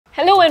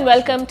Hello and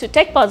welcome to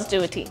Tech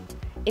Positivity.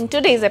 In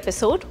today's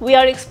episode, we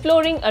are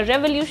exploring a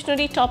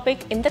revolutionary topic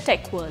in the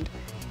tech world,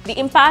 the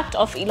impact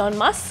of Elon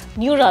Musk's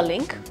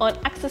Neuralink on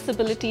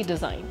accessibility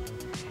design.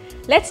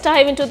 Let's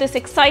dive into this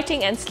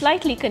exciting and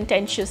slightly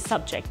contentious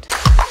subject.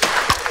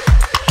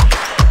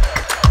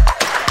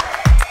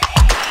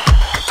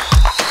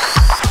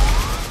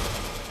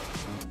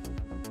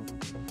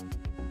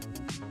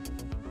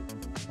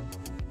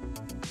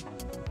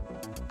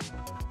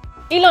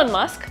 Elon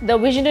Musk, the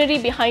visionary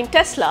behind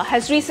Tesla,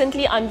 has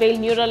recently unveiled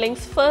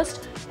Neuralink's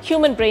first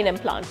human brain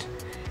implant.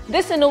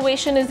 This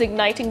innovation is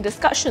igniting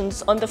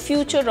discussions on the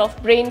future of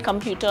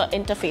brain-computer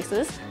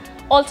interfaces,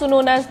 also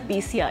known as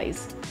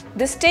BCIs.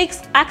 This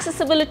takes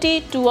accessibility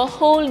to a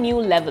whole new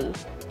level.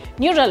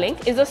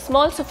 Neuralink is a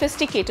small,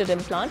 sophisticated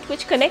implant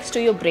which connects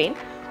to your brain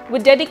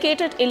with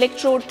dedicated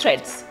electrode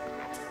threads.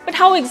 But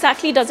how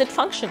exactly does it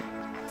function?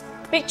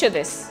 Picture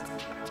this.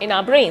 In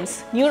our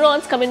brains,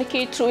 neurons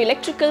communicate through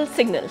electrical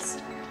signals.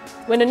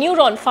 When a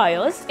neuron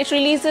fires, it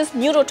releases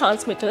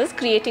neurotransmitters,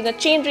 creating a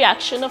chain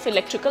reaction of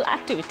electrical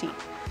activity.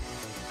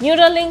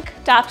 Neuralink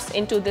taps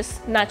into this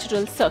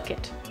natural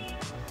circuit.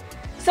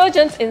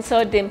 Surgeons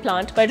insert the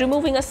implant by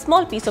removing a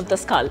small piece of the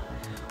skull.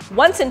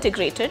 Once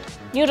integrated,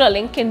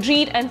 Neuralink can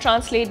read and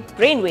translate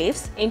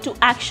brainwaves into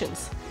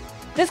actions.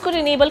 This could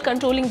enable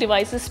controlling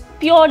devices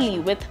purely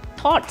with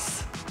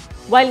thoughts.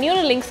 While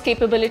Neuralink's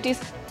capabilities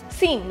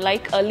seem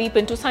like a leap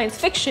into science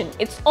fiction,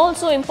 it's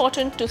also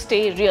important to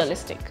stay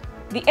realistic.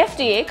 The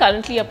FDA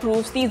currently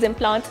approves these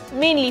implants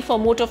mainly for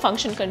motor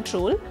function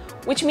control,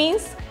 which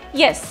means,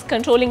 yes,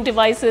 controlling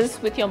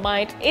devices with your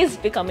mind is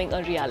becoming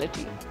a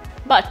reality.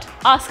 But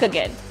ask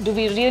again, do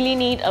we really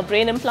need a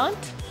brain implant?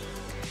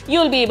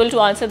 You'll be able to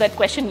answer that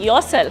question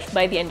yourself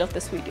by the end of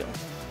this video.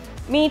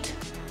 Meet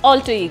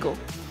Alter Ego,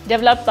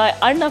 developed by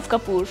Arnav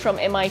Kapoor from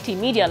MIT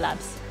Media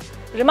Labs.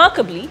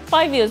 Remarkably,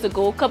 5 years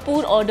ago,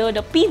 Kapoor ordered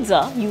a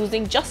pizza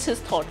using just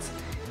his thoughts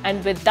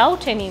and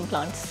without any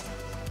implants.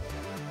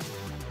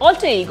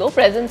 Alter Ego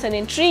presents an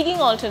intriguing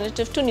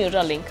alternative to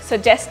Neuralink,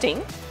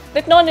 suggesting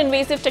that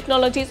non-invasive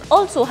technologies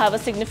also have a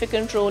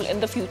significant role in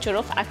the future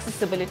of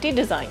accessibility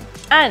design.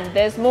 And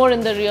there's more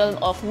in the realm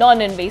of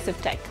non-invasive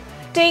tech.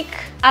 Take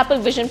Apple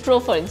Vision Pro,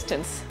 for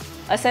instance,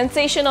 a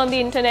sensation on the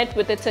internet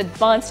with its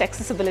advanced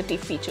accessibility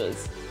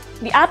features.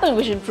 The Apple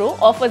Vision Pro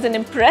offers an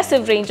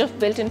impressive range of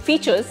built-in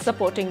features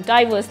supporting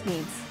diverse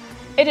needs.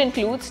 It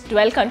includes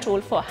dual control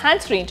for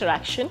hands-free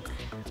interaction,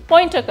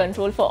 pointer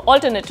control for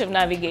alternative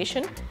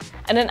navigation,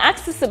 and an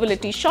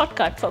accessibility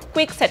shortcut for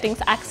quick settings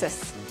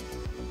access.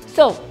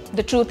 So,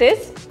 the truth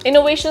is,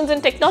 innovations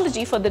in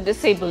technology for the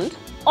disabled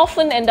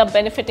often end up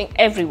benefiting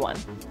everyone.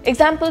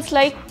 Examples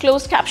like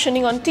closed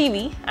captioning on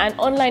TV and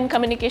online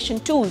communication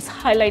tools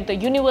highlight the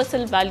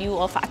universal value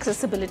of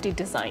accessibility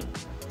design.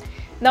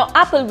 Now,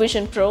 Apple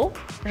Vision Pro,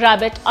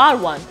 Rabbit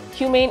R1,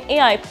 Humane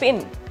AI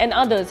Pin, and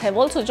others have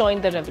also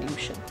joined the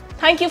revolution.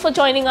 Thank you for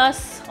joining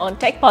us on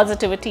Tech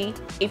Positivity.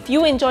 If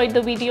you enjoyed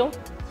the video,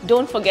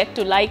 don't forget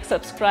to like,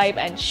 subscribe,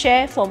 and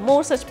share for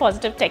more such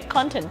positive tech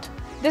content.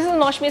 This is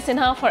Maushmi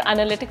Sinha for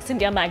Analytics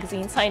India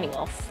magazine signing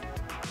off.